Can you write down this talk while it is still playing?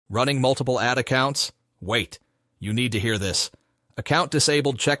Running multiple ad accounts? Wait, you need to hear this. Account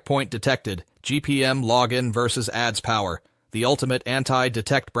disabled checkpoint detected. GPM Login versus AdsPower. The ultimate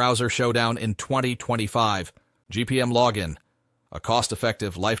anti-detect browser showdown in 2025. GPM Login. A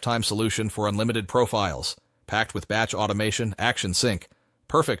cost-effective lifetime solution for unlimited profiles. Packed with batch automation, action sync.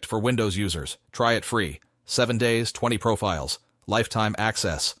 Perfect for Windows users. Try it free. 7 days, 20 profiles. Lifetime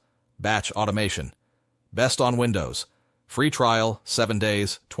access. Batch automation. Best on Windows. Free trial, 7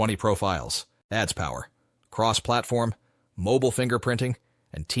 days, 20 profiles. AdsPower. Cross-platform, mobile fingerprinting,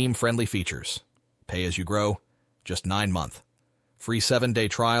 and team-friendly features. Pay as you grow, just 9 months. Free 7-day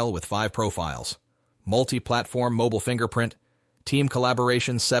trial with 5 profiles. Multi-platform mobile fingerprint, team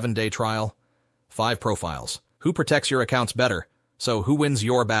collaboration 7-day trial, 5 profiles. Who protects your accounts better? So who wins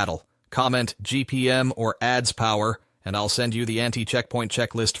your battle? Comment GPM or AdsPower, and I'll send you the anti-checkpoint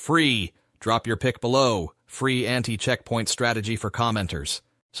checklist free. Drop your pick below. Free anti-checkpoint strategy for commenters.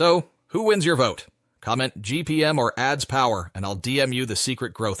 So, who wins your vote? Comment GPM or AdsPower, and I'll DM you the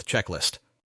secret growth checklist.